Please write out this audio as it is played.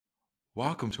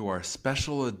Welcome to our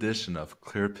special edition of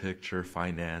Clear Picture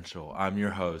Financial. I'm your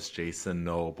host, Jason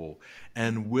Noble,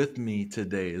 and with me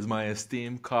today is my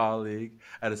esteemed colleague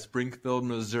out of Springfield,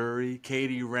 Missouri,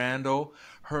 Katie Randall.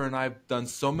 Her and I have done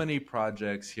so many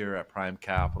projects here at Prime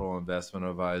Capital Investment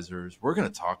Advisors. We're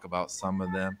going to talk about some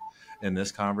of them in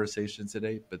this conversation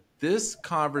today, but this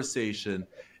conversation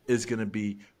is going to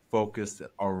be focused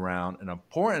around an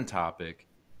important topic: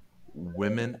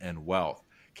 women and wealth.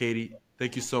 Katie,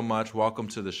 thank you so much. Welcome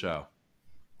to the show.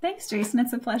 Thanks, Jason.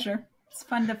 It's a pleasure. It's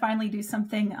fun to finally do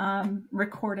something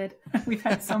recorded. We've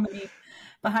had so many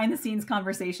behind the scenes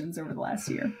conversations over the last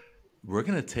year. We're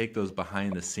going to take those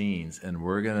behind the scenes and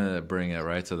we're going to bring it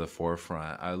right to the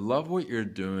forefront. I love what you're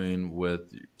doing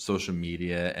with social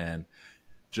media and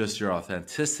just your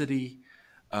authenticity,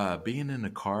 being in the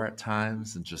car at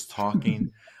times and just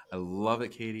talking. I love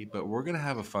it, Katie, but we're going to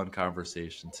have a fun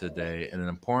conversation today and an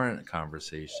important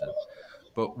conversation.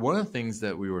 But one of the things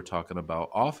that we were talking about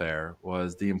off air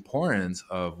was the importance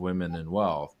of women in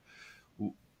wealth.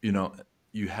 You know,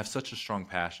 you have such a strong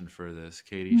passion for this.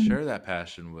 Katie, share that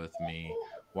passion with me,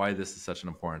 why this is such an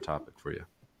important topic for you.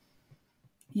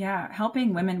 Yeah,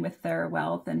 helping women with their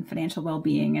wealth and financial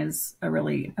well-being is a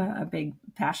really a big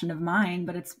passion of mine,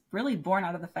 but it's really born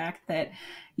out of the fact that,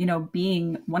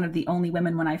 being one of the only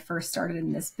women when I first started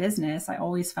in this business, I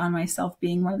always found myself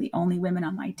being one of the only women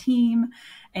on my team.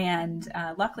 And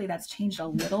luckily that's changed a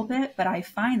little bit, but I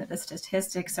find that the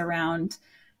statistics around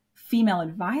female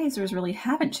advisors really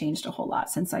haven't changed a whole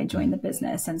lot since I joined the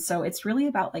business. And so it's really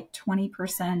about like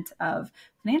 20% of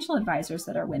financial advisors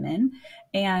that are women.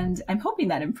 And I'm hoping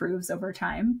that improves over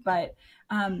time. But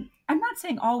I'm not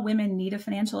saying all women need a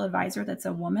financial advisor that's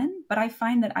a woman, but I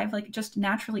find that I've just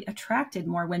naturally attracted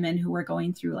more women who are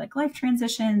going through like life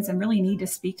transitions and really need to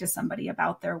speak to somebody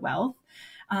about their wealth.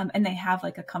 And they have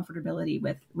like a comfortability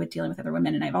with dealing with other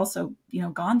women. And I've also,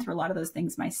 gone through a lot of those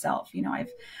things myself.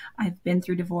 I've been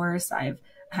through divorce. I've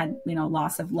had,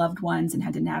 loss of loved ones and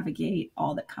had to navigate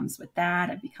all that comes with that.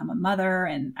 I've become a mother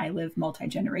and I live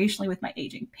multi-generationally with my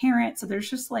aging parents. So there's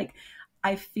just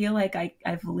I feel like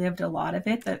I've lived a lot of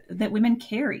it that women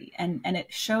carry and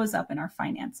it shows up in our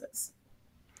finances.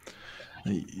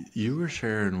 You were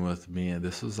sharing with me, and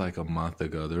this was like a month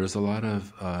ago, there was a lot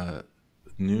of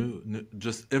new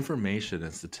just information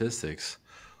and statistics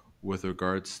with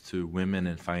regards to women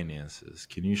and finances.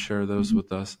 Can you share those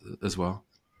with us as well?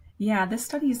 Yeah, this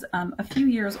study's a few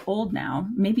years old now,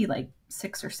 maybe like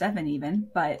 6 or 7 even,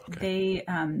 but Okay.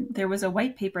 there was a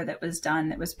white paper that was done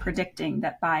that was predicting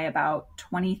that by about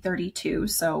 2032,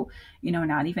 so,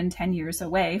 not even 10 years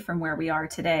away from where we are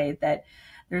today, that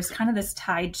there's kind of this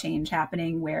tide change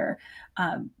happening where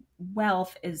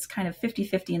wealth is kind of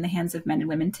 50-50 in the hands of men and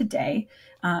women today,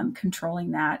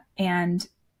 controlling that. And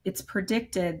it's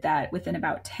predicted that within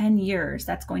about 10 years,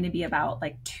 that's going to be about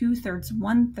like 2/3,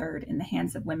 1/3 in the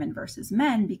hands of women versus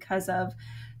men because of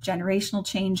generational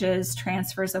changes,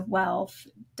 transfers of wealth,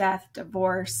 death,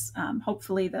 divorce,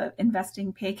 hopefully the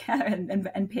investing pay gap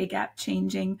and pay gap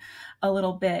changing a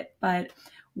little bit. But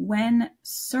when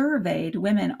surveyed,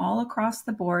 women all across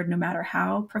the board, no matter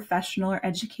how professional or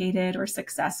educated or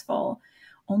successful,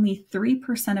 only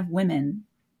 3% of women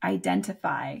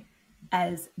identify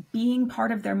as being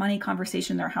part of their money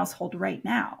conversation in their household right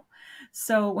now.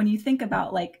 So when you think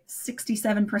about like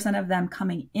 67% of them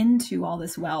coming into all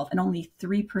this wealth and only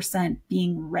 3%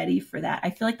 being ready for that, I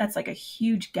feel like that's like a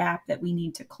huge gap that we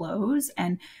need to close.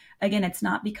 And again, it's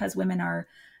not because women are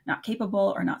not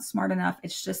capable or not smart enough.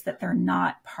 It's just that they're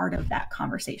not part of that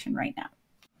conversation right now.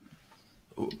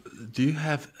 Do you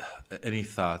have any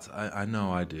thoughts? I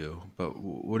know I do, but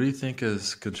what do you think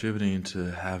is contributing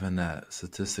to having that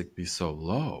statistic be so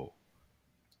low?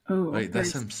 Oh, Like that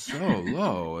seems so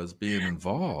low as being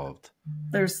involved.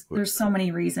 there's so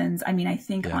many reasons. I mean, I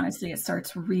think Yeah. honestly, it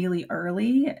starts really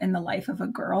early in the life of a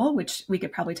girl, which we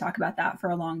could probably talk about that for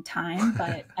a long time.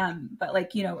 But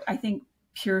like, I think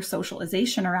pure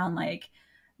socialization around like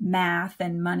math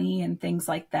and money and things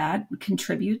like that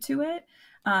contribute to it.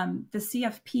 The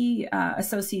CFP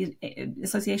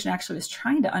association actually was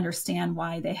trying to understand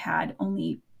why they had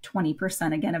only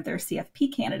 20% again of their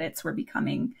CFP candidates were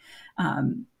becoming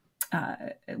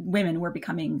women were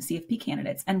becoming CFP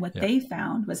candidates. And what Yeah. they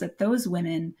found was that those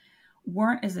women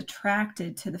weren't as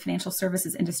attracted to the financial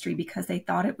services industry because they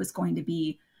thought it was going to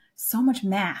be so much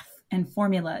math and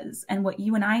formulas. And what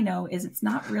you and I know is it's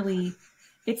not really,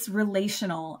 it's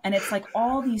relational. And it's like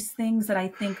all these things that I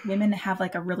think women have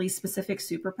like a really specific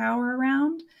superpower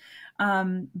around.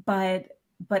 But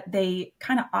but they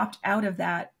kind of opt out of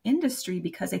that industry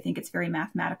because they think it's very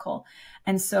mathematical.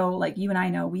 And so, like you and I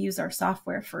know, we use our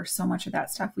software for so much of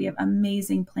that stuff. We have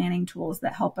amazing planning tools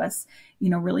that help us,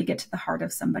 really get to the heart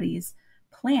of somebody's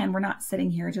plan. We're not sitting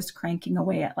here just cranking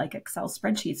away at like Excel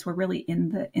spreadsheets. We're really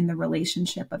in the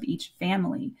relationship of each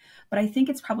family. But I think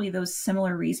it's probably those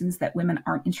similar reasons that women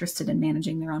aren't interested in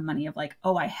managing their own money, of like,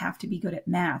 oh, I have to be good at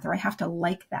math, or I have to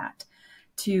like that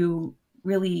to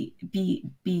really be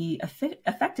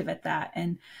effective at that.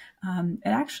 And it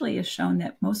actually is shown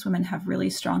that most women have really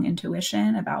strong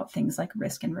intuition about things like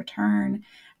risk and return,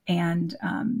 and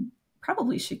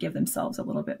probably should give themselves a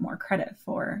little bit more credit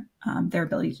for their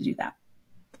ability to do that.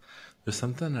 There's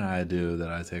something that I do that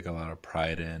I take a lot of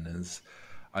pride in is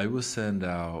I will send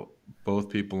out both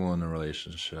people in a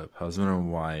relationship, husband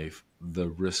and wife, the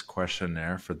risk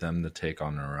questionnaire for them to take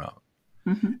on their own.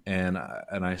 Mm-hmm. And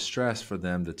I stress for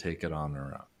them to take it on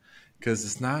their own, because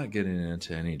it's not getting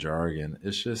into any jargon.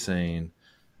 It's just saying,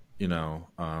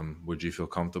 would you feel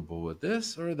comfortable with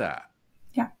this or that?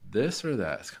 Yeah. This or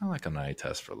that. It's kind of like an eye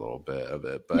test for a little bit of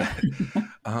it, but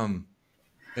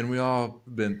and we all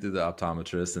been through the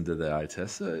optometrist and did the eye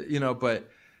test, but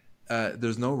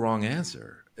there's no wrong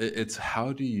answer. It's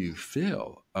how do you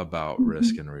feel about Mm-hmm.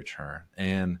 risk and return,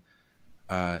 and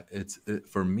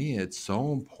for me, it's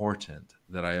so important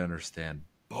that I understand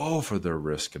both of their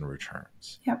risk and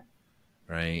returns. Yep.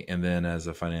 Right. And then as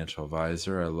a financial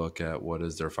advisor, I look at what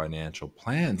is their financial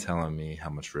plan telling me how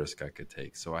much risk I could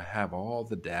take. So I have all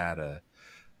the data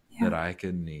that I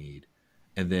can need,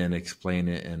 and then explain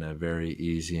it in a very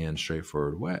easy and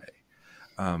straightforward way.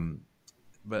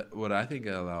 But what I think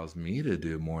it allows me to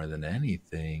do more than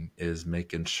anything is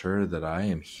making sure that I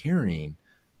am hearing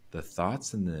the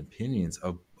thoughts and the opinions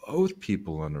of both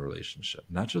people in a relationship,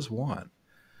 not just one.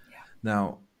 Yeah.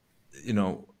 Now,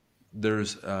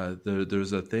 there's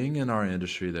a thing in our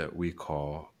industry that we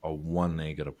call a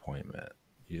one-legged appointment.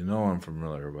 I'm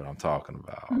familiar with what I'm talking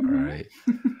about, Mm-hmm. right?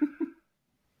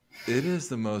 It is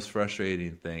the most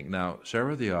frustrating thing. Now, share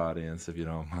with the audience, if you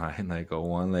don't mind, like a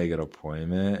one-legged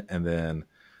appointment, and then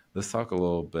let's talk a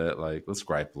little bit, let's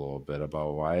gripe a little bit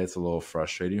about why it's a little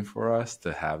frustrating for us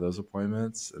to have those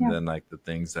appointments, and then like the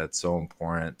things that's so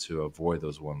important to avoid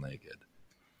those one-legged.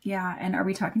 Yeah. And are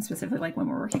we talking specifically like when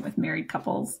we're working with married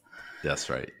couples? That's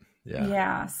right. Yeah.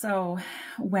 Yeah. So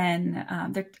when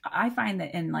I find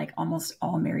that in like almost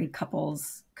all married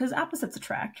couples, because opposites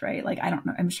attract, right? Like, I don't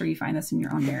know, I'm sure you find this in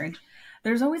your own marriage.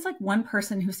 There's always like one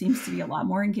person who seems to be a lot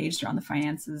more engaged around the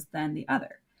finances than the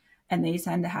other. And they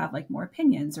tend to have like more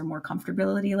opinions or more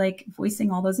comfortability, like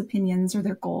voicing all those opinions or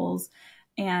their goals.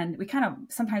 And we kind of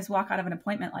sometimes walk out of an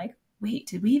appointment like, wait,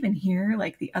 did we even hear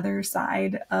like the other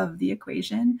side of the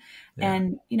equation? Yeah.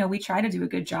 And, we try to do a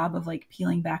good job of like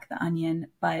peeling back the onion,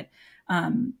 but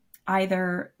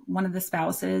either one of the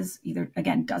spouses either,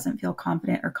 again, doesn't feel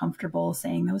confident or comfortable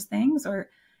saying those things, or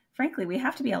frankly, we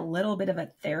have to be a little bit of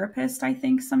a therapist, I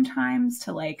think, sometimes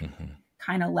to like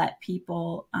kind of let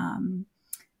people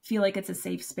feel like it's a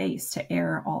safe space to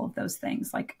air all of those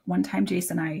things. Like one time,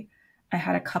 Jason, I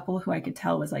had a couple who I could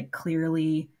tell was like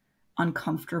clearly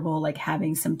uncomfortable, like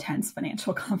having some tense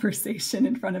financial conversation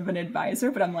in front of an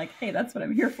advisor. But I'm like, hey, that's what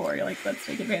I'm here for. You're like, let's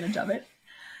take advantage of it.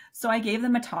 So I gave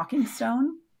them a talking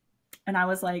stone. And I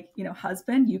was like,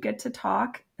 husband, you get to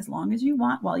talk as long as you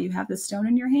want while you have the stone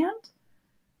in your hand.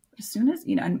 As soon as,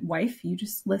 and wife, you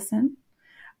just listen.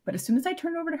 But as soon as I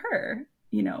turn it over to her,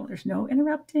 there's no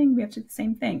interrupting. We have to do the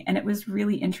same thing. And it was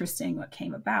really interesting what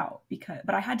came about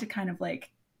but I had to kind of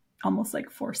like almost like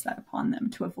force that upon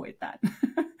them to avoid that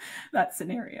that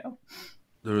scenario.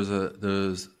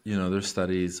 There's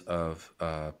studies of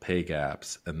pay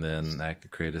gaps, and then that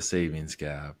could create a savings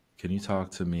gap. Can you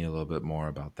talk to me a little bit more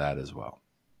about that as well?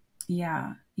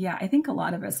 Yeah. I think a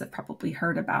lot of us have probably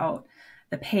heard about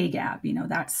the pay gap.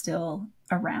 That's still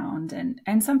around,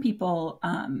 and some people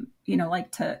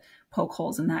like to poke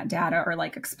holes in that data or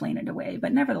like explain it away,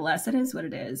 but nevertheless it is what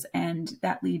it is. And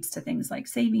that leads to things like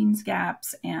savings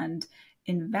gaps and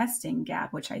investing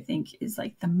gap, which I think is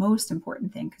like the most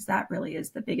important thing, because that really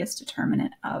is the biggest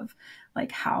determinant of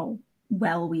like how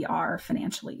well we are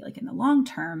financially, like in the long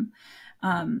term.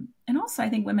 And also I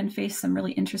think women face some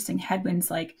really interesting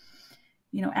headwinds, like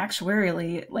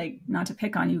actuarially, like not to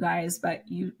pick on you guys, but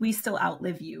we still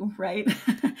outlive you, right?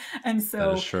 And so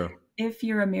that is true. If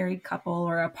you're a married couple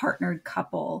or a partnered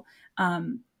couple,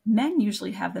 men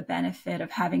usually have the benefit of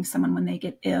having someone when they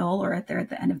get ill or they're at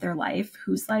the end of their life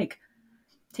who's like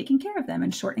taking care of them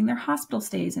and shortening their hospital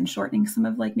stays and shortening some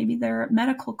of like maybe their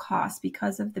medical costs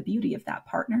because of the beauty of that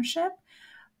partnership.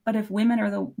 But if women are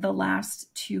the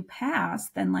last to pass,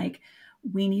 then like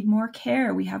we need more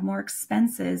care. We have more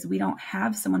expenses. We don't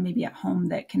have someone maybe at home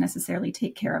that can necessarily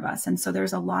take care of us. And so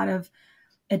there's a lot of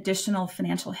additional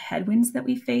financial headwinds that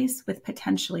we face with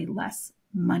potentially less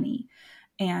money.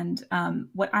 And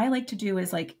what I like to do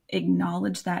is like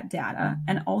acknowledge that data,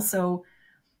 and also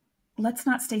let's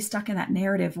not stay stuck in that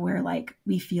narrative where like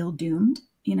we feel doomed.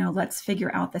 Let's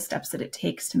figure out the steps that it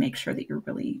takes to make sure that you're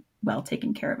really well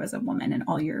taken care of as a woman and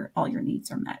all your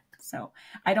needs are met. So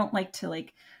I don't like to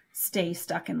like stay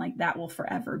stuck in like that will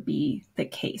forever be the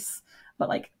case, but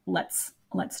like let's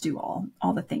do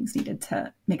all the things needed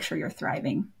to make sure you're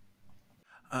thriving.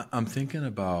 I'm thinking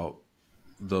about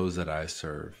those that I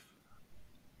serve,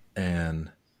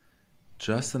 and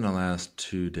just in the last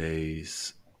 2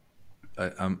 days,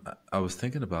 I was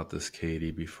thinking about this,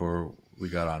 Katie, before we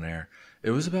got on air.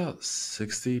 It was about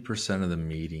 60% of the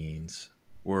meetings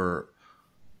were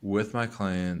with my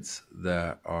clients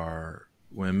that are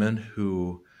women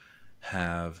who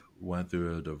have went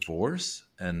through a divorce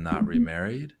and not Mm-hmm.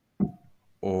 remarried,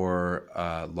 or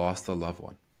lost a loved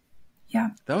one. Yeah.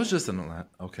 That was just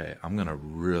okay. I'm gonna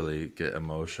really get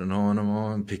emotional in a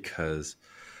moment because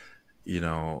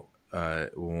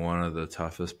one of the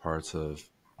toughest parts of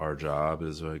our job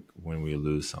is like when we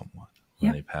lose someone,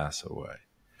 when Yep. they pass away.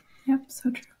 Yep.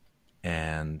 So true.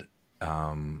 And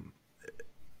a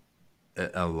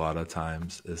lot of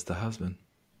times it's the husband,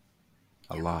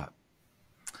 a lot.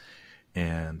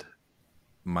 And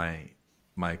my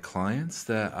clients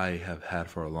that I have had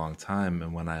for a long time,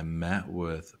 and when I met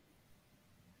with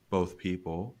both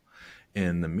people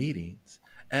in the meetings,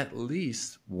 at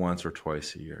least once or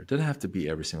twice a year. It didn't have to be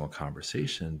every single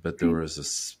conversation, but there Right. was a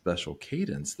special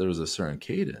cadence. There was a certain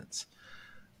cadence.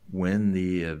 When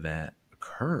the event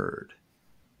occurred,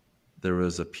 there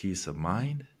was a peace of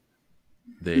mind.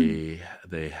 They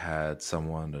had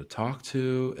someone to talk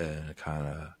to and kind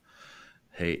of,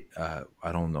 hey,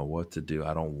 I don't know what to do.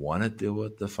 I don't want to deal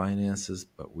with the finances,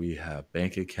 but we have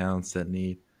bank accounts that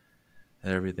need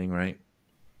everything, right?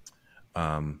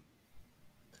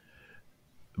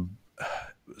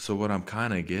 So what I'm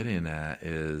kind of getting at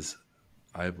is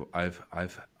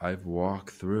I've walked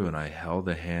through and I held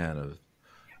the hand of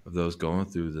those going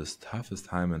through this toughest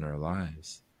time in their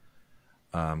lives,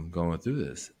 going through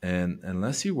this. And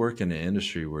unless you work in an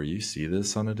industry where you see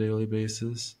this on a daily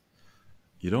basis,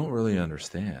 you don't really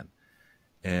understand.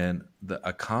 And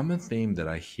a common theme that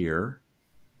I hear,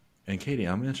 and Katie,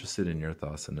 I'm interested in your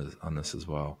thoughts on this as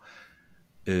well,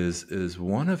 is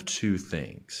one of two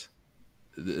things.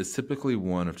 It's typically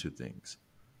one of two things.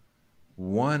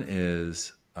 One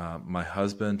is my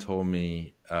husband told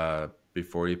me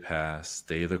before he passed,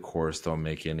 stay the course, don't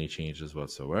make any changes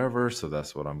whatsoever. So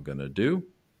that's what I'm going to do.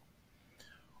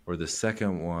 Or the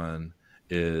second one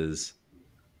is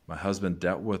my husband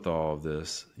dealt with all of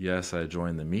this. Yes, I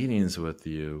joined the meetings with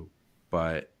you,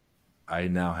 but I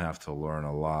now have to learn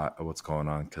a lot of what's going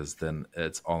on because then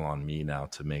it's all on me now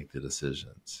to make the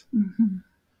decisions. Mm-hmm.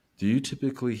 Do you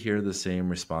typically hear the same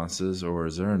responses, or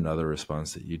is there another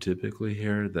response that you typically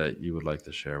hear that you would like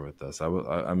to share with us?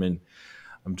 I mean,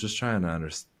 I'm just trying to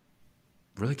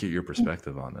really get your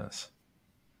perspective on this.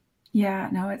 Yeah,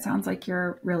 no, it sounds like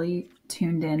you're really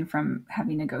tuned in from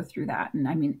having to go through that. And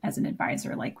I mean, as an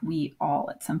advisor, like we all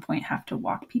at some point have to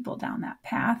walk people down that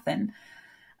path. And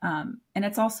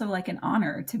it's also like an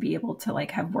honor to be able to like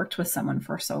have worked with someone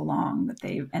for so long that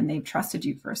they've trusted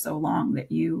you for so long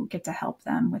that you get to help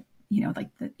them with, like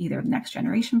either next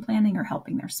generation planning or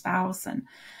helping their spouse and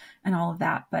all of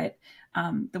that. But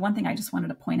the one thing I just wanted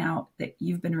to point out that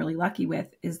you've been really lucky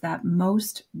with is that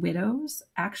most widows,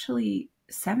 actually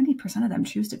 70% of them,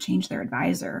 choose to change their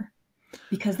advisor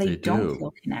because they They don't do.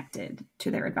 feel connected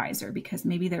to their advisor because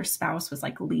maybe their spouse was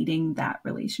like leading that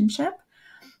relationship.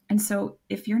 And so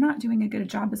if you're not doing a good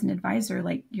job as an advisor,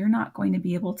 like you're not going to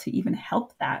be able to even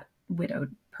help that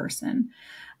widowed person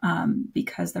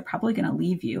because they're probably going to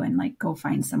leave you and like go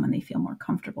find someone they feel more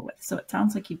comfortable with. So it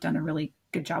sounds like you've done a really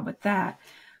good job with that.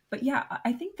 But yeah,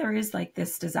 I think there is like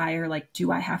this desire, like,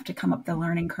 do I have to come up the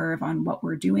learning curve on what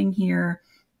we're doing here?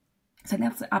 So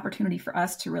that's the opportunity for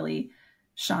us to really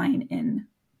shine in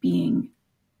being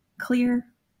clear,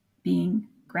 being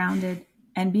grounded,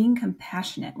 and being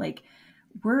compassionate. Like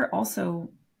we're also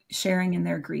sharing in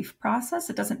their grief process.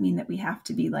 It doesn't mean that we have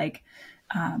to be like,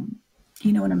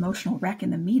 an emotional wreck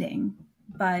in the meeting,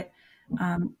 but,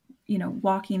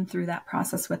 walking through that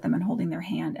process with them and holding their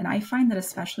hand. And I find that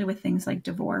especially with things like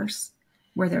divorce,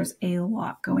 where there's a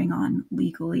lot going on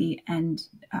legally and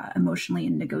emotionally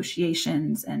in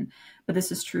negotiations, but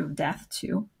this is true of death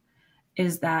too.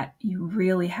 is that you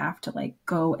really have to like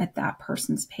go at that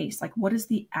person's pace. Like, what is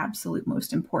the absolute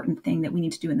most important thing that we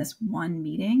need to do in this one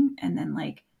meeting? And then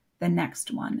like the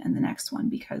next one and the next one,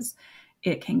 because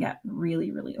it can get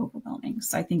really, really overwhelming.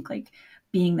 So I think like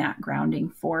being that grounding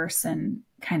force and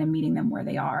kind of meeting them where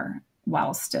they are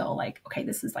while still like, okay,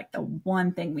 this is like the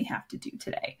one thing we have to do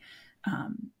today.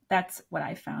 That's what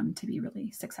I found to be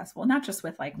really successful, not just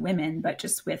with like women, but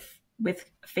just with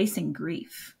facing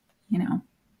grief, you know?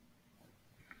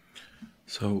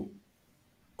 So,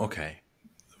 okay,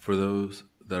 for those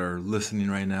that are listening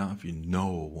right now, if you know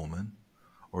a woman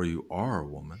or you are a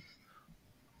woman,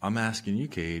 I'm asking you,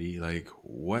 Katie, like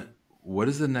what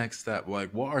is the next step?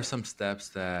 Like what are some steps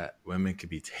that women could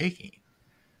be taking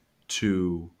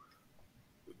to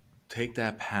take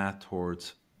that path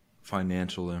towards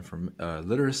financial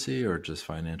literacy or just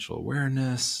financial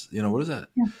awareness? You know, what is that?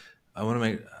 Yeah. I want to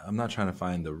make. I'm not trying to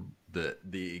find the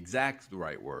exact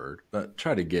right word, but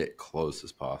try to get close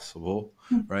as possible.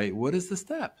 Right? What is the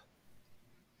step?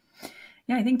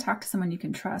 Yeah, I think talk to someone you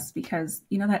can trust, because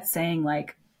you know that saying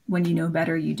like when you know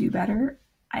better, you do better.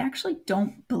 I actually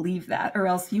don't believe that, or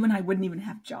else you and I wouldn't even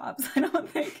have jobs. I don't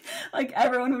think like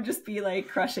everyone would just be like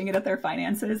crushing it at their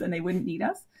finances and they wouldn't need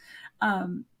us.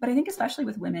 But I think especially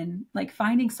with women, like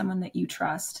finding someone that you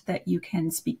trust, that you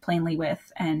can speak plainly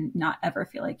with and not ever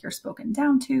feel like you're spoken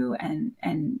down to,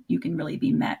 and you can really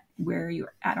be met where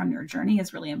you're at on your journey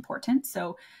is really important.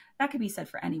 So that could be said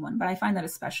for anyone, but I find that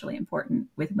especially important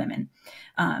with women.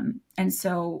 And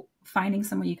so finding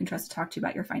someone you can trust to talk to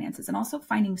about your finances, and also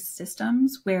finding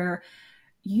systems where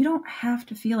you don't have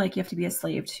to feel like you have to be a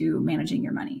slave to managing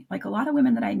your money. Like a lot of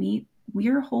women that I meet,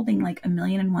 we're holding like a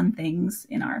million and one things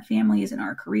in our families and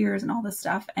our careers and all this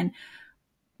stuff. And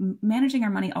managing our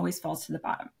money always falls to the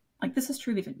bottom. Like this is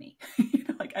true of even me.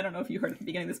 Like, I don't know if you heard at the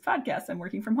beginning of this podcast, I'm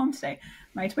working from home today.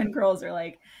 My twin girls are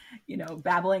like,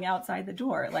 babbling outside the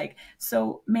door. Like,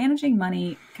 so managing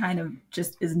money kind of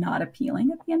just is not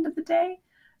appealing at the end of the day.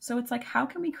 So it's like, how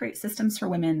can we create systems for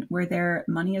women where their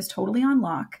money is totally on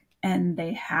lock and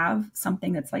they have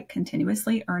something that's like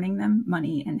continuously earning them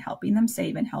money and helping them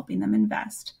save and helping them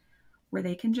invest, where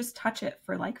they can just touch it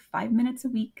for like 5 minutes a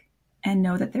week and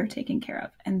know that they're taken care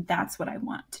of. And that's what I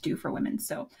want to do for women.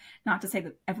 So not to say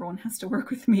that everyone has to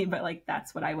work with me, but like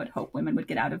that's what I would hope women would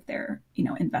get out of their,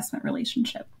 investment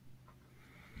relationship.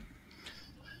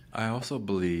 I also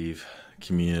believe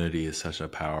community is such a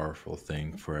powerful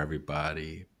thing for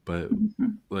everybody, but Mm-hmm.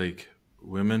 like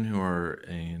women who are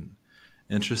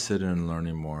interested in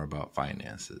learning more about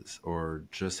finances or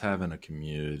just having a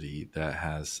community that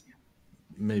has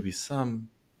maybe some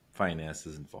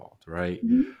finances involved, right?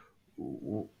 Mm-hmm.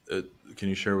 Can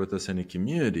you share with us any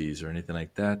communities or anything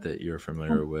like that that you're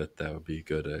familiar with that would be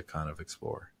good to kind of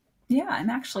explore? Yeah, I'm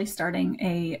actually starting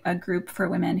a group for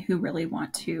women who really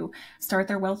want to start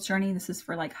their wealth journey. This is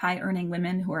for like high earning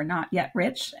women who are not yet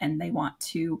rich and they want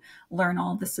to learn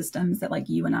all the systems that like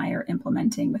you and I are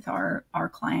implementing with our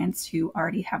clients who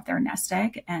already have their nest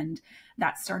egg. And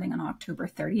that's starting on October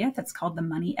 30th. It's called the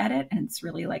Money Edit. And it's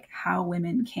really like how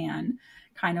women can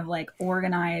kind of like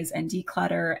organize and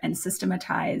declutter and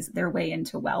systematize their way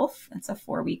into wealth. It's a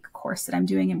 4-week course that I'm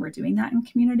doing, and we're doing that in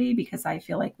community because I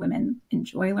feel like women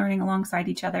enjoy learning alongside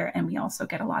each other, and we also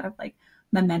get a lot of like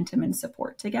momentum and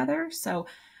support together. So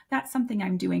that's something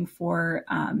I'm doing for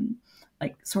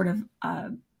like sort of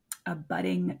a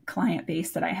budding client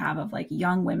base that I have of like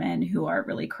young women who are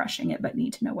really crushing it but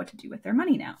need to know what to do with their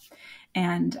money now.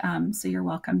 And so you're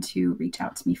welcome to reach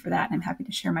out to me for that. And I'm happy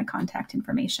to share my contact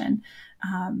information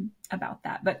about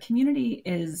that. But community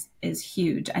is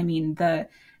huge. I mean,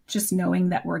 just knowing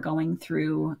that we're going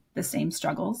through the same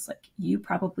struggles, like you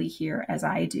probably hear as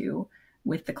I do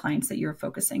with the clients that you're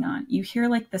focusing on, you hear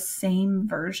like the same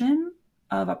version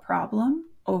of a problem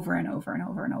over and over and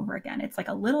over and over again. It's like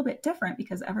a little bit different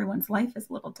because everyone's life is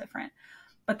a little different.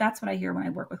 But that's what I hear when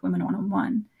I work with women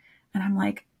one-on-one. And I'm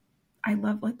like, I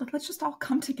love, like, let's just all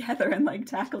come together and like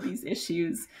tackle these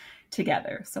issues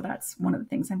together. So that's one of the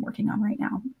things I'm working on right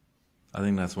now. I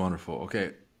think that's wonderful.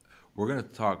 Okay, we're going to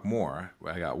talk more.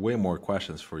 I got way more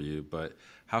questions for you, but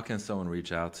how can someone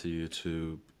reach out to you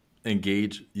to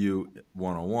engage you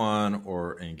one-on-one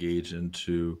or engage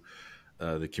into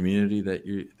the community that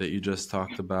you just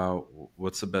talked about?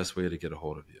 What's the best way to get a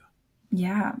hold of you?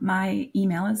 Yeah, my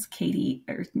email is Katie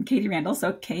Randall,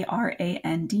 so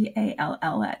KRANDALL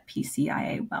at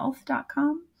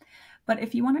PCIAwealth.com. But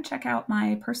if you want to check out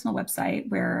my personal website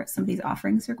where some of these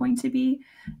offerings are going to be,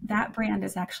 that brand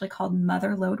is actually called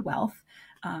Motherload Wealth.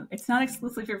 It's not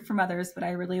exclusively for mothers, but I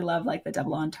really love like the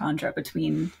double entendre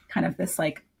between kind of this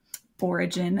like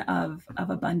origin of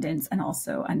abundance and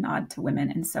also a nod to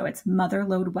women. And so it's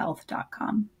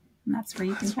motherloadwealth.com. And that's where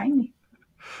you can That's, find me.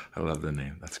 I love the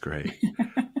name. That's great.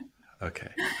 Okay.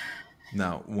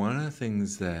 Now, one of the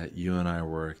things that you and I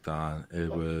worked on,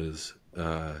 it was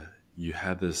you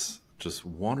had this just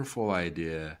wonderful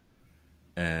idea,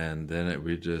 and then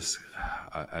we just,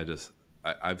 I just,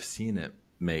 I've seen it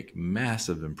make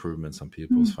massive improvements on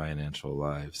people's Mm. financial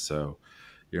lives. So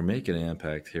you're making an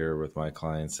impact here with my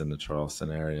clients in the Charleston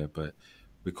area, but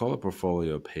we call it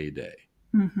portfolio payday.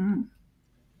 Mm-hmm.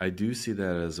 I do see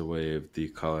that as a way of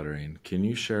decluttering. Can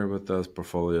you share with us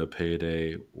portfolio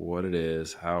payday, what it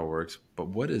is, how it works, but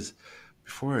what is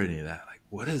before any of that, like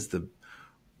what is the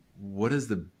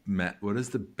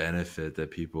benefit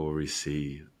that people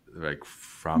receive like Yeah.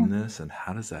 from this, and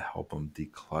how does that help them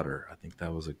declutter? I think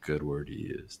that was a good word you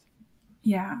used.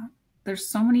 Yeah. There's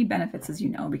so many benefits, as you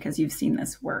know, because you've seen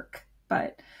this work.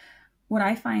 But what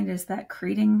I find is that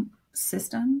creating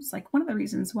systems, like one of the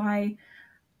reasons why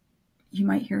you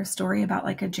might hear a story about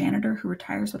like a janitor who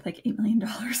retires with like $8 million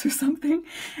or something,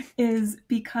 is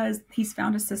because he's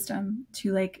found a system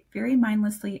to like very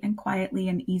mindlessly and quietly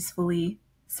and easily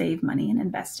save money and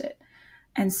invest it.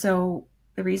 And so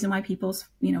the reason why people's,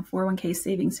 401k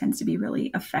savings tends to be really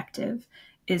effective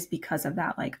is because of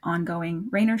that, like ongoing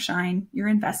rain or shine, you're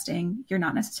investing, you're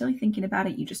not necessarily thinking about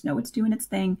it, you just know it's doing its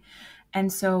thing.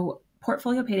 And so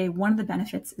portfolio payday, one of the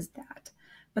benefits is that.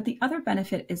 But the other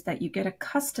benefit is that you get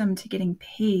accustomed to getting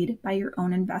paid by your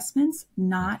own investments,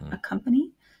 not Hmm. a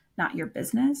company, not your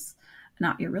business,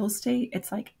 not your real estate.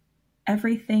 It's like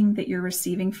everything that you're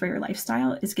receiving for your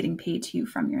lifestyle is getting paid to you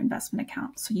from your investment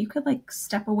account. So you could like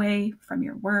step away from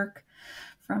your work,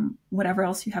 from whatever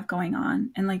else you have going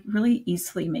on, and like really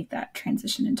easily make that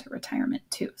transition into retirement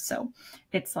too. So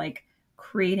it's like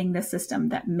creating the system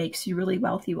that makes you really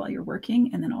wealthy while you're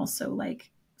working, and then also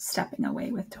like stepping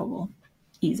away with total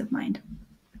ease of mind.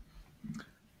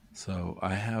 So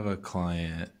I have a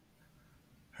client,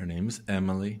 her name is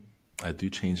Emily. I do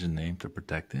change the name to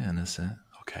protect the innocent.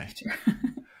 Okay. Sure.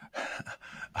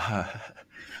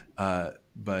 uh,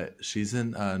 but she's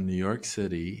in New York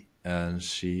City, and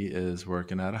she is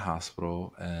working at a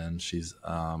hospital, and she's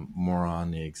more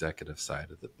on the executive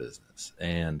side of the business.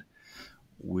 And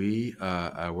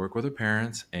I work with her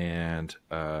parents, and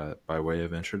by way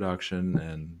of introduction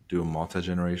and do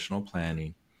multi-generational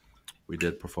planning, we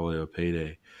did portfolio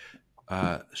payday.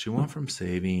 She went from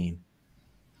saving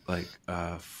like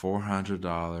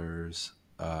 $400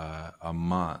 a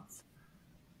month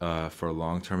for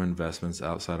long-term investments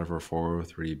outside of her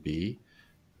 403b.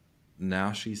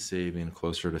 Now she's saving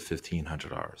closer to $1,500 a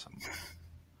month,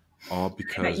 all I bet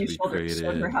because you we showed her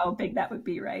created. how big that would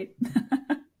be, right?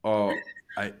 Oh,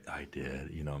 I did,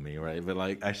 you know me, right? But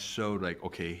like I showed, like,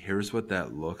 okay, here's what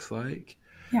that looks like.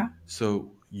 Yeah.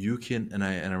 So you can, and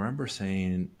I remember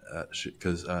saying,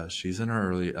 because she's in her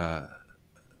early,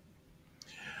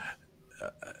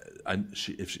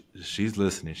 if she's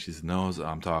listening, she knows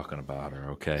I'm talking about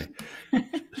her. Okay,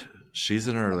 she's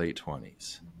in her late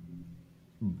 20s,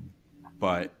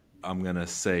 but I'm gonna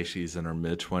say she's in her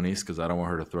mid 20s because I don't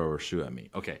want her to throw her shoe at me.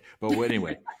 Okay, but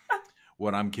anyway,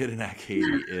 what I'm getting at,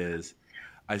 Katie, is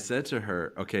I said to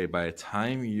her, okay, by the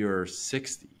time you're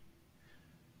 60,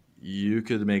 you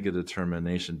could make a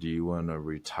determination. Do you want to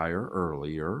retire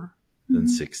earlier than Mm-hmm.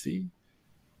 60,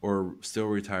 or still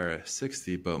retire at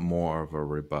 60, but more of a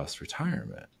robust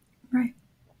retirement? Right.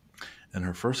 And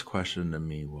her first question to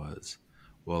me was,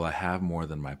 will I have more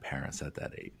than my parents at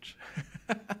that age?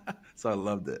 So I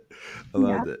loved it. I Yeah.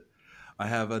 loved it. I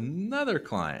have another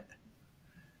client.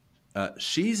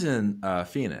 She's in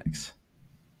Phoenix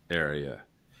area,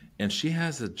 and she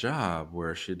has a job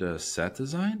where she does set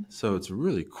design. So it's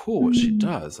really cool what she Mm.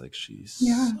 does. Like, she's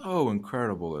Yeah. so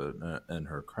incredible in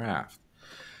her craft.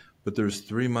 But there's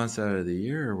 3 months out of the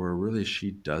year where really she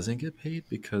doesn't get paid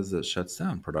because it shuts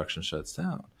down, production shuts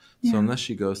down. So Yeah. unless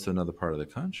she goes to another part of the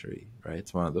country, right,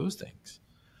 it's one of those things.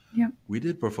 Yeah. We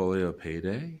did portfolio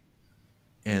payday,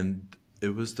 and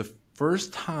it was the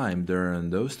first time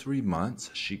during those 3 months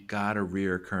she got a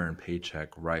reoccurring paycheck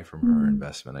right from her Mm.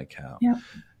 investment account. Yeah.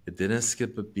 It didn't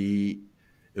skip a beat.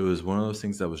 It was one of those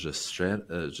things that was just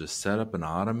set up and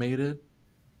automated,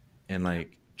 and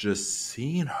like just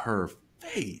seeing her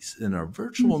face in a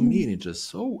virtual Mm-hmm. meeting, just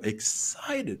so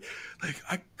excited, like,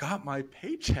 I got my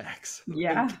paychecks.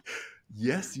 Yeah. Like,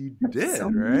 yes, you That's so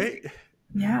did, amazing. right?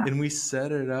 Yeah. And we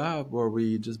set it up where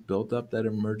we just built up that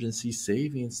emergency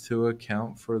savings to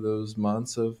account for those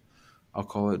months of, I'll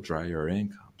call it, drier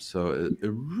income. So it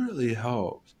really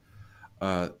helps.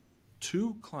 uh,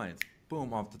 Two clients,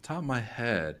 boom, off the top of my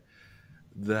head,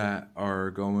 that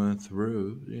are going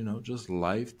through, just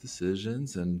life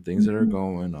decisions and things that are Mhm.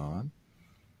 going on.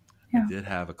 I Yeah. did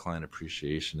have a client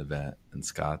appreciation event in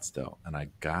Scottsdale, and I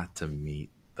got to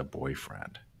meet the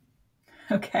boyfriend.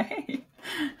 Okay.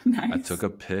 I took Nice. a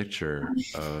picture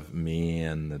of me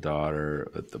and the daughter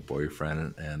with the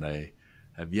boyfriend, and I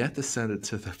have yet to send it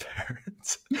to the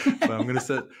parents. But I'm going to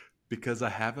send, because I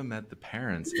haven't met the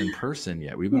parents in person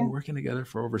yet. We've been Yeah. working together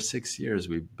for over 6 years.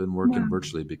 We've been working Wow.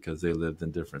 virtually because they lived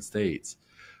in different states.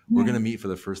 We're going to Nice. meet for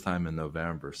the first time in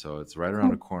November. So it's right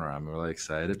around the Cool. corner. I'm really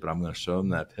excited, but I'm going to show them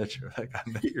that picture. Like, I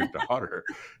met your daughter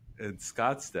in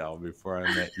Scottsdale before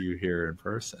I met you here in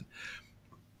person.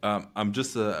 I'm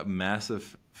just a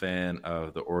massive fan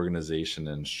of the organization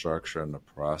and structure and the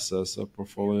process of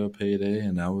Portfolio Payday,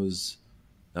 and that was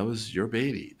your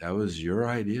baby. That was your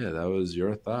idea. That was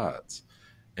your thoughts,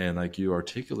 and like you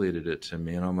articulated it to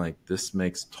me, and I'm like, this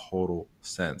makes total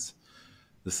sense.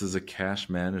 This is a cash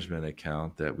management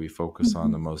account that we focus on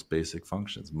Mhm. the most basic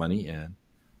functions: money in,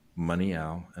 money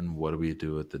out, and what do we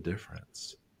do with the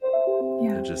difference? It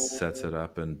Yeah. just sets it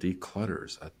up and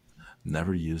declutters. I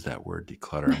never use that word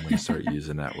declutter. I'm going to start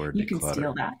using that word You can declutter.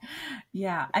 steal that.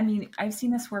 Yeah. I mean, I've seen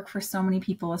this work for so many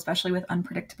people, especially with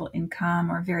unpredictable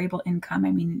income or variable income.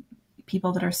 I mean,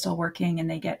 people that are still working and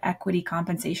they get equity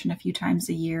compensation a few times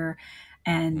a year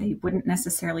and Mhm. they wouldn't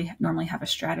necessarily normally have a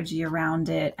strategy around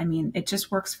it. I mean, it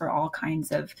just works for all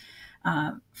kinds of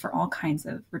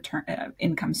return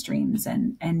income streams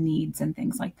and needs and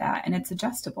things like that. And it's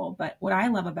adjustable. But what I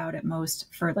love about it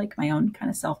most, for like my own kind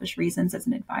of selfish reasons as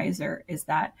an advisor, is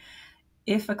that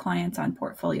if a client's on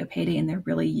Portfolio Payday and they're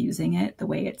really using it the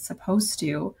way it's supposed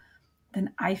to,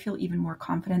 then I feel even more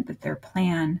confident that their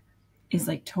plan is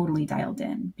like totally dialed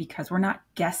in, because we're not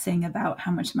guessing about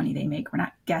how much money they make. We're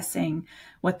not guessing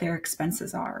what their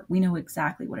expenses are. We know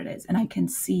exactly what it is. And I can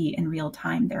see in real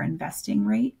time their investing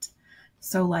rate.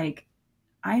 So, like,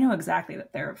 I know exactly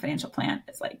that their financial plan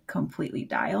is like completely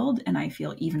dialed. And I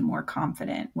feel even more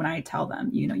confident when I tell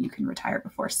them, you can retire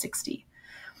before 60.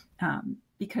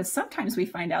 Because sometimes we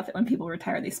find out that when people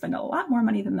retire, they spend a lot more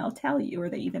money than they'll tell you or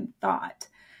they even thought.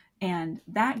 And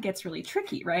that gets really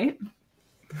tricky, right?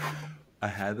 I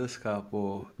had this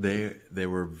couple. They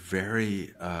were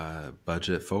very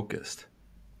budget focused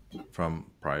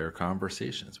from prior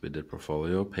conversations. We did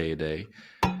Portfolio Payday,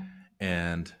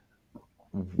 and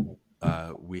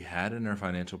we had in their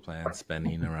financial plan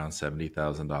spending around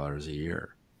 $70,000 a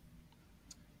year.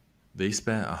 They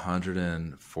spent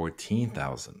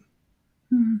 114,000.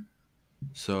 Mm-hmm.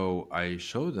 So I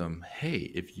showed them,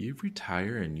 hey, if you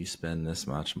retire and you spend this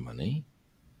much money,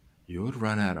 you would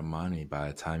run out of money by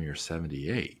the time you're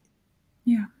 78.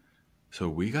 Yeah. So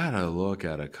we got to look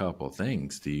at a couple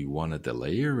things. Do you want to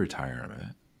delay your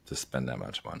retirement to spend that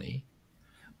much money?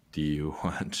 Do you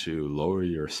want to lower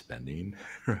your spending,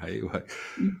 right? What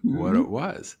Mm-hmm. it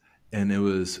was. And they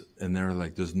were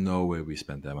like, there's no way we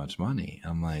spent that much money.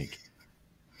 I'm like,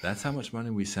 that's how much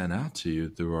money we sent out to you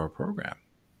through our program.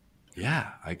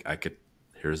 Yeah, I could,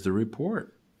 here's the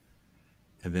report.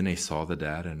 And then they saw the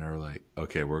data and they're like,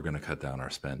 okay, we're going to cut down our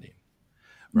spending,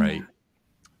 Yeah. right?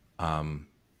 Um,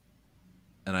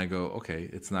 and I go, okay,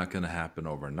 it's not going to happen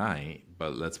overnight,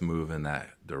 but let's move in that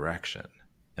direction.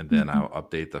 And then Mm-hmm. I'll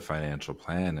update the financial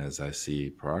plan as I see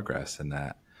progress in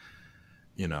that.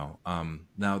 Now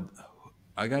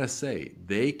I got to say,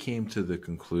 they came to the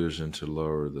conclusion to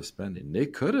lower the spending. They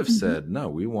could have Mm-hmm. said, no,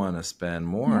 we want to spend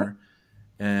Yep. more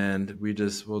and we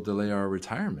just will delay our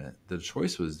retirement. The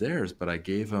choice was theirs, but I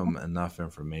gave them enough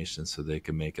information so they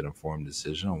could make an informed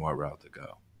decision on what route to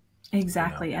go, you know?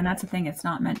 Exactly. And that's the thing. It's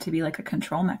not meant to be like a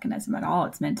control mechanism at all.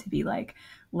 It's meant to be like,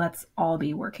 let's all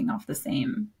be working off the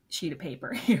same sheet of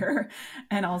paper here.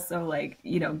 And also, like,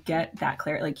 get that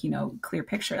clear, like, clear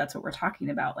picture. That's what we're talking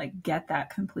about. Like, get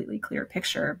that completely clear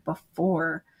picture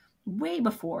way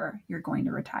before you're going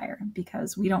to retire,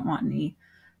 because we don't want any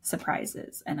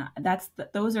surprises. And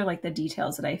those are like the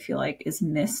details that I feel like is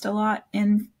missed a lot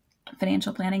in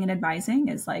financial planning and advising,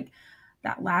 is like,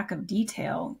 that lack of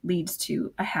detail leads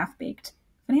to a half-baked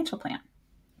financial plan,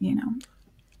 you know.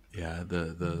 Yeah,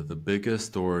 the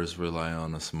biggest doors rely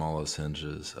on the smallest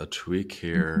hinges. A tweak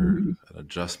here, Mhm. an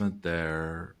adjustment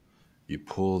there. You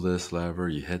pull this lever,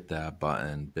 you hit that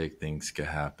button, big things can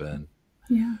happen,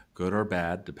 Yeah. good or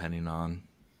bad, depending on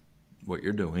what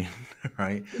you're doing,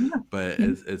 right? Yeah. But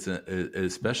Yeah.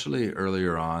 especially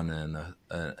earlier on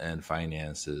in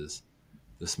finances,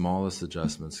 the smallest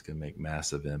adjustments can make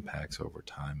massive impacts over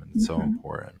time, and it's so Mhm.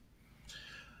 important.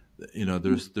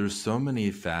 there's so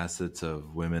many facets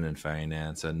of women in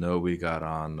finance. I know we got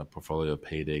on the portfolio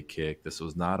payday kick. This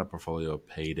was not a portfolio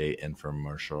payday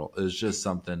infomercial. It's just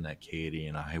something that Katie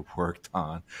and I worked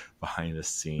on behind the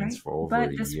scenes Right. for over But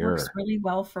a this works year. really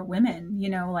well for women,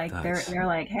 It like does. they're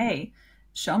like, "Hey,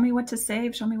 show me what to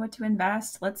save, show me what to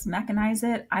invest. Let's mechanize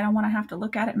it. I don't want to have to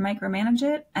look at it and micromanage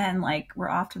it." And like we're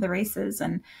off to the races.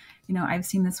 And I've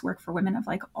seen this work for women of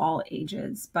like all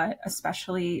ages, but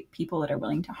especially people that are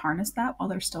willing to harness that while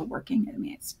they're still working. I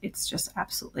mean, it's just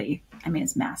absolutely, I mean,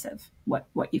 it's massive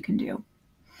what you can do.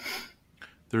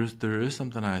 There is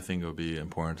something I think will be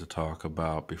important to talk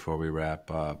about before we wrap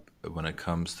up when it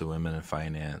comes to women in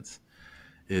finance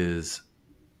is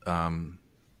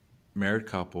married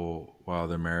couple, while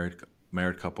they're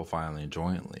married couple filing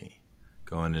jointly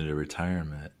going into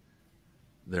retirement,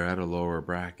 they're at a lower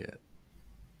bracket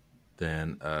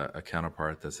than a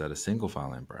counterpart that's at a single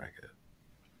filing bracket.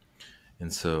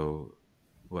 And so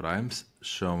what I'm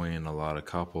showing a lot of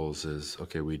couples is,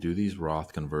 okay, we do these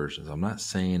Roth conversions. I'm not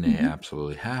saying they Hmm.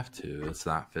 absolutely have to. It's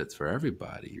not fits for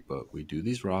everybody, but we do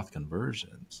these Roth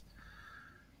conversions.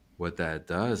 What that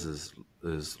does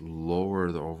is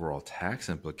lower the overall tax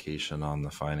implication on the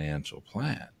financial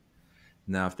plan.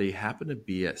 Now, if they happen to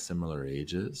be at similar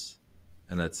ages,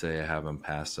 and let's say I have them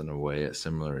passing away at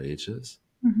similar ages,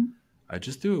 Hmm. I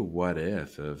just do a what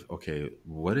if of, okay,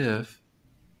 what if,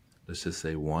 let's just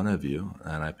say one of you,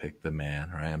 and I pick the man,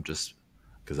 right? I'm just,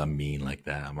 because I'm mean like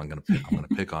that. I'm gonna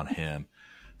pick on him.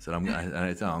 So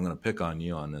I tell him, I'm gonna pick on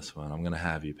you on this one. I'm gonna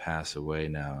have you pass away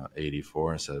now at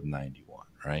 84 instead of 91,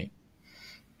 right?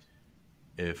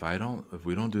 If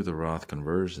we don't do the Roth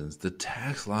conversions, the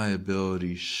tax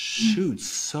liability shoots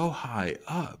so high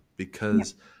up Yep.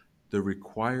 because the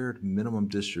required minimum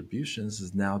distributions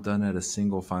is now done at a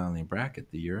single filing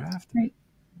bracket the year after. Right.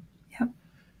 Yep.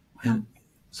 Wow. And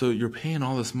so you're paying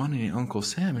all this money to Uncle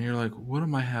Sam, and you're like, what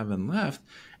am I having left?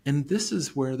 And this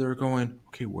is where they're going,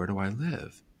 okay, where do I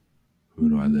live? Who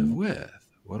do I live Hmm. with?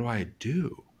 What do I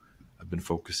do? I've been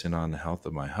focusing on the health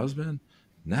of my husband.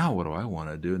 Now, what do I want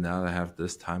to do now that I have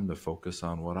this time to focus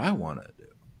on what I want to do?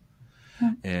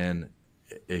 Yeah, And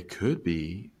it could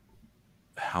be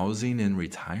housing in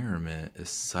retirement is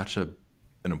such an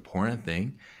important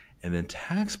thing. And then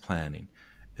tax planning,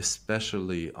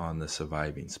 especially on the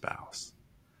surviving spouse.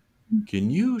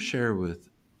 Can you share with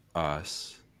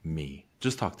us, me,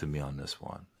 just talk to me on this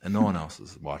one, and no one else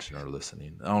is watching or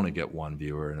listening. I only get one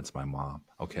viewer, and it's my mom.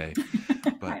 Okay,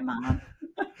 hi, but Mom.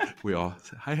 we all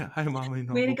say, hi, mommy,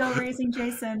 Way to no. go, raising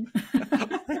Jason.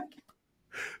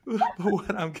 But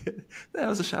what I'm getting, that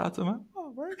was a shout out to my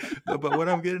mom, right? No, but what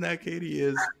I'm getting at, Katie,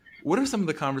 is what are some of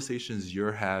the conversations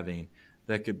you're having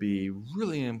that could be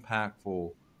really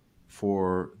impactful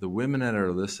for the women that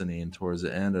are listening towards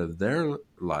the end of their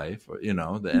life, or, the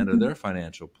end of Hmm. their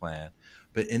financial plan?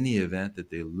 But in the event that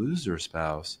they lose their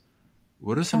spouse,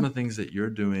 what are some Yeah, of the things that you're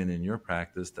doing in your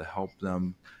practice to help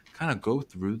them kind of go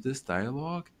through this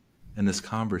dialogue and this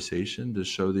conversation to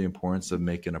show the importance of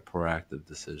making a proactive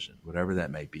decision, whatever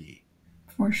that may be?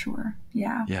 for sure.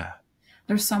 Yeah. Yeah.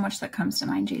 There's so much that comes to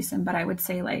mind, Jason, but I would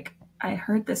say, like, I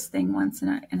heard this thing once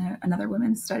another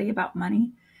women's study about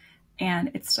money,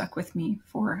 and it stuck with me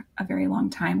for a very long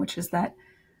time, which is that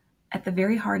at the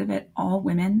very heart of it,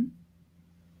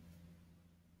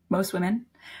 most women,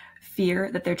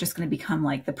 fear that they're just going to become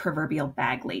like the proverbial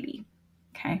bag lady.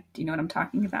 Okay. Do you know what I'm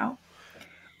talking about?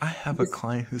 I have a This,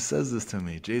 client who says this to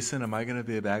me. Jason, am I going to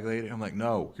be a bag lady? I'm like,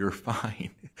 no, you're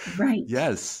fine. right.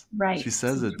 Yes. She Right. So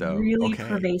says it's it though. really Okay.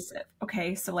 pervasive.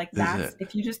 Okay. So like Is that's it?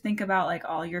 if you just think about like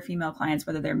all your female clients,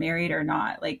 whether they're married or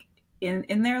not, like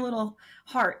in their little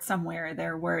heart somewhere,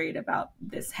 they're worried about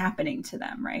this happening to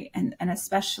them, right? And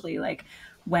especially like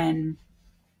when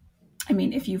I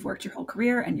mean, if you've worked your whole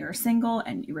career and you're single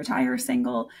and you retire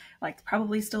single, like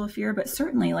probably still a fear, but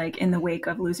certainly like in the wake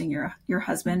of losing your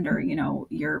husband or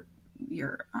your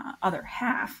other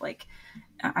half, like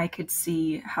I could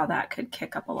see how that could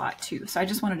kick up a lot too. So I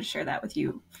just wanted to share that with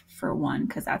you for one,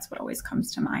 because that's what always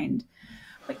comes to mind.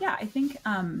 But yeah, I think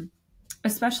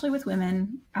especially with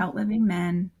women outliving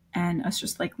men and us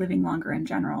just like living longer in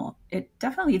general, it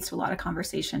definitely leads to a lot of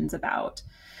conversations about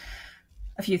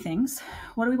a few things.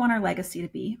 What do we want our legacy to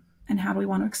be? And how do we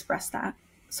want to express that?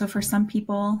 So for some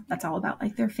people, that's all about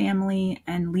like their family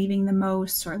and leaving the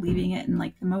most or leaving it in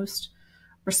like the most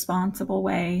responsible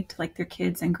way to like their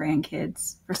kids and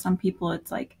grandkids. For some people,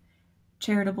 it's like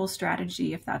charitable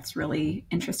strategy if that's really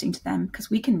interesting to them, because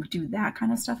we can do that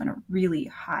kind of stuff in a really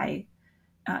high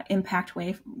impact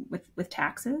way with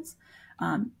taxes,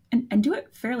 and do it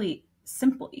fairly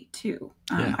simply too.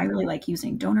 Yeah. I really like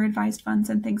using donor advised funds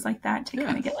and things like that to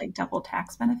kind of get Yes. like double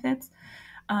tax benefits.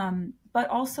 But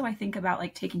also I think about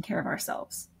like taking care of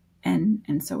ourselves.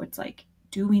 And so it's like,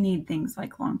 do we need things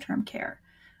like long-term care?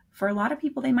 For a lot of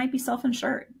people, they might be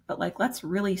self-insured, but like, let's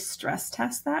really stress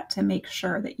test that to make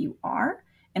sure that you are.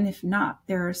 And if not,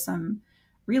 there are some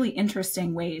really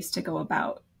interesting ways to go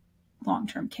about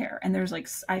long-term care. And there's like,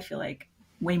 I feel like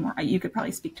way more, you could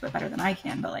probably speak to it better than I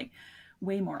can, but like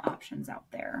way more options out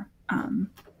there.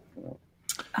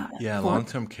 Yeah, For,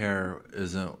 long-term care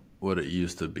isn't what it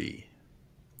used to be.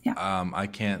 yeah, I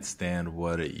can't stand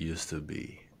what it used to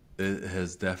be. It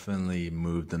has definitely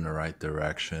moved in the right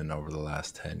direction over the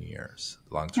last 10 years.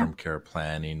 Long yeah, term care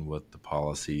planning with the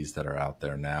policies that are out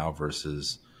there now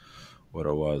versus what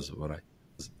it was, what I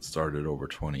started over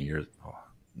 20 years, oh,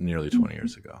 nearly 20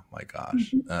 years ago. My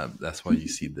gosh. That's why you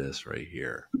see this right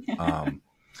here.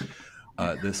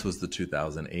 This was the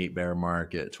 2008 bear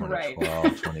market, right. 2012,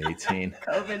 2018.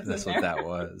 COVID's in That's what there. that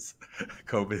was.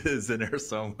 COVID is in there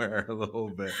somewhere a little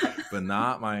bit, but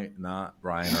not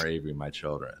Ryan or Avery, my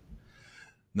children.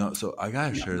 No, so I gotta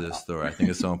No, share not at this all. story. I think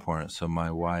it's so important. So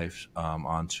my wife,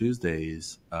 on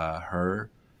Tuesdays,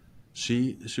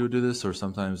 she would do this, or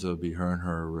sometimes it would be her and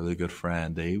her really good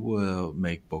friend. They will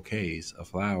make bouquets of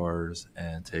flowers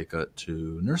and take it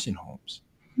to nursing homes.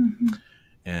 Mm-hmm.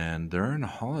 And during the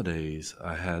holidays,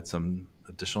 I had some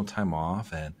additional time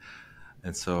off, and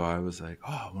so I was like,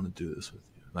 "Oh, I want to do this with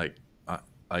you." Like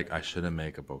I shouldn't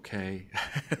make a bouquet.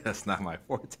 That's not my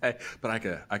forte, but I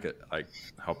could like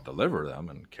help deliver them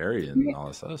and carry and Right. all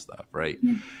this other stuff, right?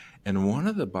 Yeah. And one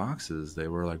of the boxes, they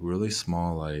were like really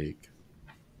small, like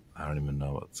I don't even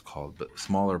know what it's called, but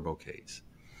smaller bouquets.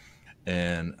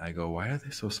 And I go, "Why are they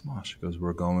so small?" She goes,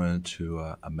 "We're going to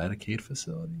a Medicaid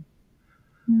facility."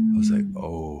 I was like, Mm-hmm.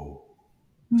 "Oh."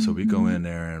 So we go Mm-hmm. in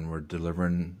there and we're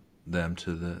delivering them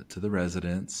to the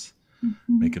residents,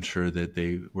 Mm-hmm. making sure that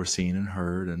they were seen and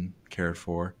heard and cared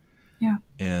for. Yeah.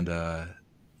 And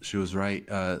she was right.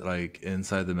 Like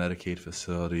inside the Medicaid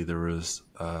facility, there was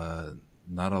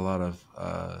not a lot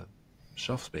of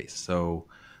shelf space, so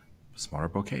smaller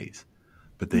bouquets.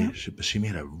 Yeah. But she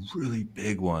made a really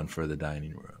big one for the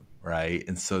dining room, right?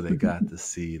 And so they got Mm-hmm. to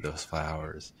see those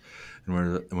flowers. And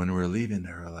when we were leaving,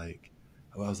 they were like,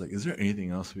 I was like, "Is there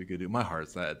anything else we could do?" My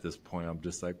heart's not at this point. I'm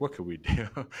just like, "What could we do?"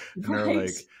 And they're Right.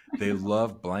 like, "They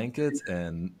love blankets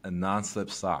and non-slip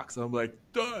socks." I'm like,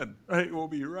 "Done! Right, we'll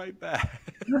be right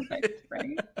back." Perfect.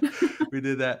 Right. We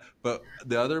did that, but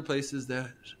the other places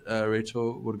that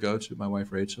Rachel would go to, my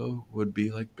wife Rachel, would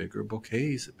be like bigger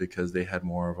bouquets because they had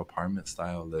more of apartment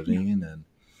style Yeah. living and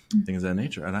things of that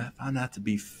nature. And I found that to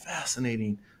be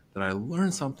fascinating, that I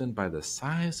learned something by the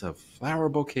size of flower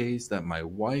bouquets that my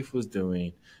wife was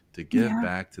doing to give Yeah.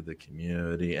 back to the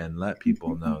community and let people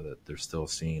Mm-hmm. know that they're still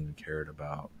seen and cared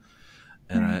about.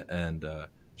 And Right.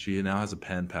 she now has a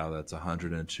pen pal that's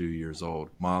 102 years old.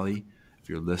 Molly, if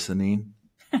you're listening,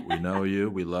 we know you.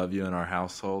 We love you in our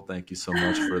household. Thank you so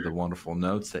much for the wonderful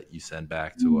notes that you send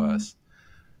back to Mm. us.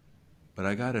 But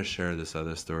I gotta share this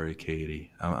other story,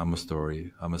 Katie. I'm a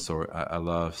story. I'm a story. I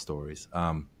love stories.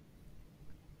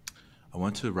 I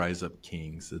went to Rise Up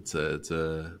Kings. It's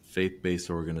a faith based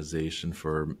organization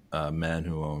for men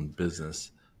who own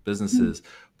Mm. businesses,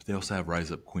 but they also have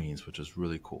Rise Up Queens, which is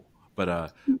really cool.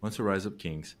 But went to Rise Up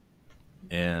Kings,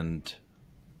 and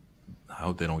I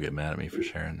hope they don't get mad at me for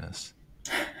sharing this.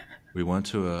 We went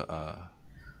to a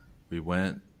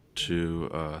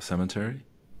cemetery,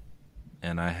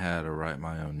 and I had to write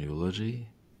my own eulogy.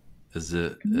 Is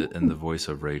it in the Ooh. voice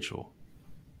of Rachel?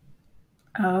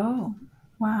 Oh,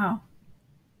 wow.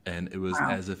 And it was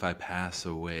Wow. as if I pass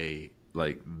away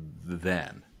like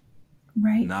then,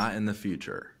 Right. not in the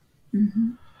future.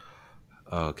 Mm-hmm.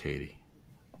 Oh, Katie,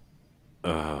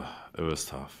 it was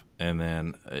tough. And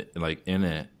then, like in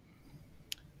it,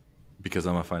 because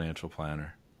I'm a financial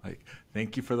planner, like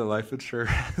thank you for the life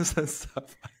insurance and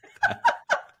stuff like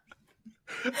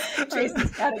that.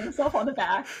 Jason's patting himself on the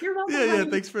back. You're welcome, Yeah, yeah.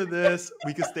 honey. Thanks for this.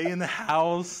 We can stay in the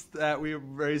house that we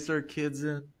raised our kids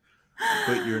in,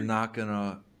 but you're not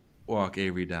gonna walk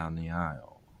Avery down the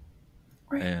aisle,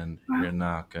 Right. and Wow. you're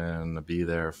not gonna be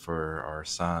there for our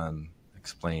son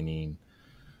explaining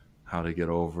how to get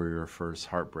over your first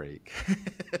heartbreak,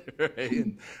 right?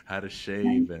 And how to Right.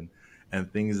 shave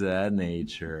and things of that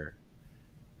nature.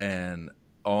 And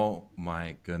oh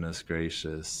my goodness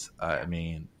gracious! I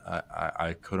mean,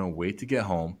 I couldn't wait to get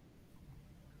home,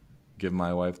 give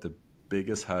my wife the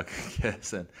biggest hug,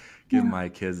 kiss, and give Yeah. my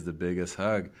kids the biggest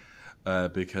hug,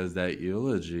 because that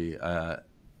eulogy, I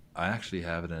actually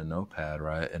have it in a notepad,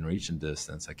 right, in reaching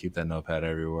distance. I keep that notepad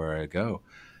everywhere I go.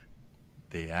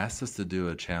 they asked us to do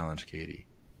a challenge, Katie,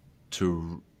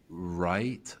 to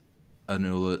write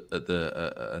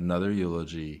another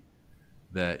eulogy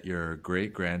that your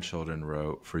great grandchildren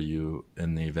wrote for you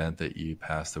in the event that you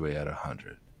passed away at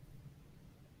 100.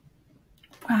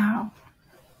 Wow.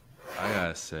 I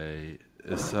gotta say,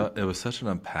 it was such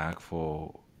an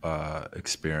impactful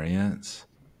experience.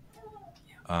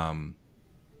 Um,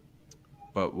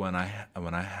 but when I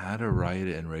had to write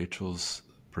it in Rachel's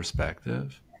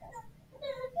perspective,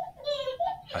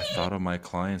 I thought of my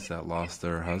clients that lost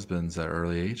their husbands at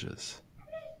early ages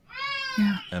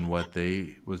Yeah. and what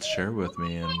they would share with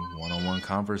me in one-on-one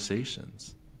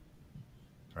conversations.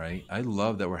 Right? I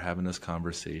love that we're having this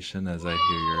conversation as I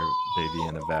hear your baby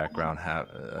in the background,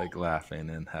 like laughing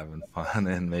and having fun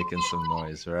and making some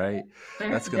noise. Right?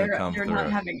 They're That's gonna they're come they're not through.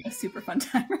 having a super fun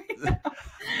time right now.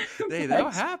 Hey, that'll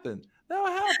but happen. That'll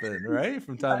happen, right?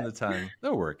 From time to but time,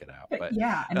 they'll work it out. but But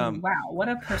yeah, I mean, um, wow, what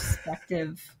a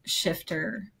perspective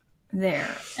shifter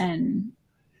there. And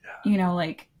yeah, you know,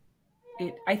 like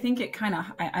it I think it kind of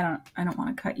I don't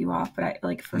want to cut you off, but I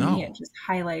like for me it no, just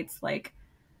highlights like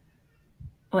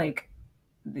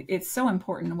it's so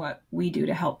important what we do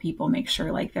to help people make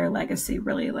sure like their legacy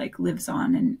really like lives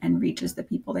on and reaches the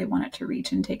people they want it to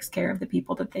reach and takes care of the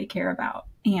people that they care about.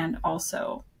 And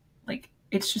also like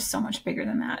it's just so much bigger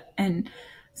than that. And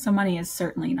so money is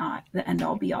certainly not the end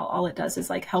all be all. All it does is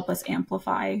like help us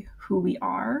amplify who we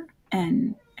are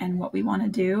and what we want to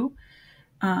do.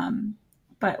 Um,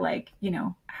 but like, you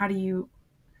know, how do you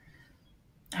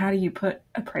put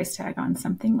a price tag on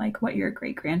something like what your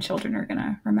great grandchildren are going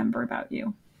to remember about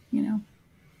you, you know?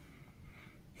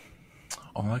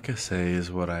 all I can say is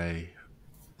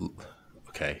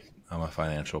okay, I'm a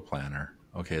financial planner.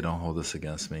 Okay, don't hold this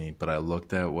against me, but I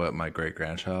looked at what my great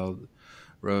grandchild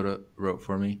wrote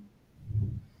for me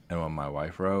and what my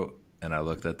wife wrote, and I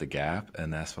looked at the gap,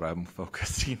 and that's what I'm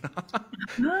focusing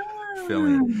on,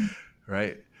 filling, Ah,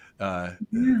 right? Uh,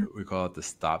 yeah, we call it the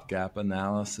stopgap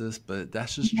analysis, but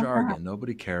that's I just love that. jargon.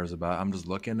 Nobody cares about it. I'm just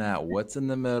looking at what's in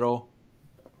the middle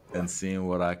and seeing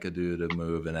what I could do to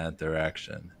move in that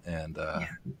direction, and Yeah,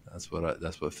 that's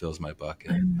what fills my I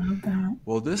bucket. love that.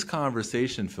 Well, this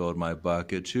conversation filled my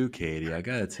bucket too, Katie. I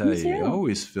gotta tell Me you, I too.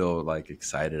 always feel like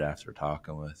excited after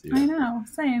talking with I you. know.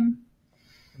 Same.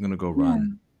 I'm gonna go Yeah.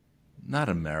 run, not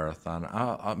a marathon.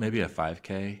 I'll maybe a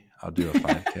 5K. I'll do a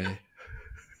 5K.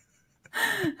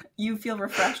 You feel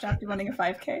refreshed after running a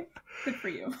 5K? Good for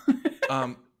you.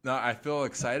 No, I feel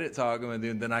excited talking with you,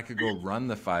 and then I could go run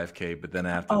the 5K. But then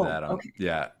after Oh, that, okay.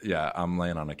 yeah, I'm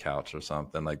laying on a couch or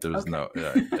something. Like there's Okay. no,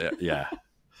 yeah.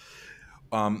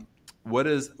 Um, what?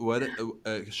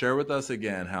 Share with us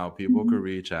again how people could Mhm.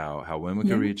 reach out, how women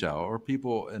could Yeah. reach out, or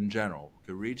people in general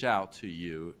could reach out to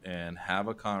you and have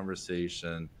a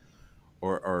conversation,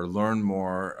 or learn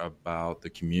more about the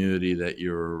community that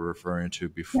you were referring to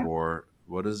Yeah. before.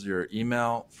 What is your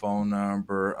email, phone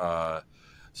number,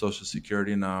 social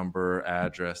security number,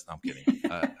 address? No, I'm kidding.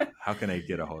 How can I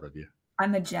get a hold of you?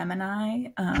 I'm a Gemini.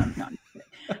 No, I'm just kidding.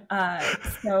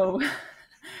 So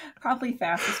probably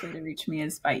fastest way to reach me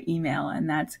is by email, and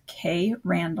that's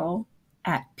krandall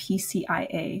at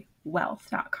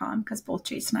pciawealth.com because both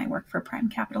Jason and I work for Prime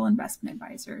Capital Investment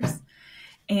Advisors.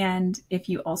 And if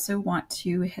you also want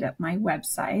to hit up my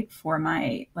website for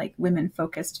my like women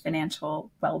focused financial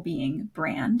well-being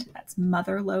brand, that's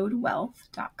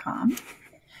motherloadwealth.com.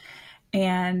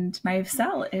 And my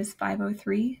cell is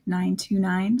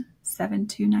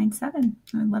 503-929-7297.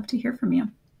 I'd love to hear from you.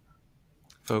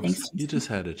 Thanks, Folks, you Jason. just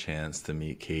had a chance to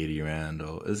meet Katie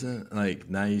Randall. Isn't like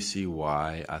now you see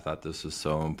why I thought this was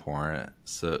so important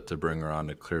to bring her on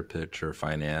to Clear Picture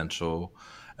Financial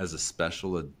as a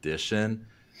special edition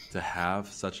to have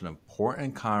such an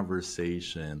important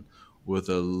conversation with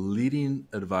a leading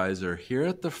advisor here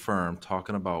at the firm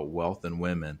talking about wealth and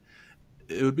women.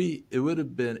 It would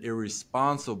have been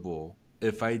irresponsible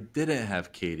if I didn't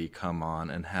have Katie come on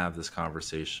and have this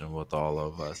conversation with all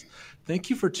of us. Thank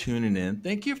you for tuning in.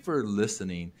 Thank you for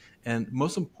listening. And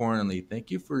most importantly,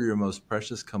 thank you for your most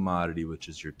precious commodity, which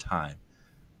is your time.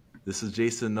 This is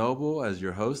Jason Noble as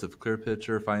your host of Clear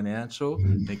Picture Financial.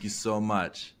 Thank you so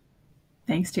much.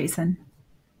 Thanks, Jason.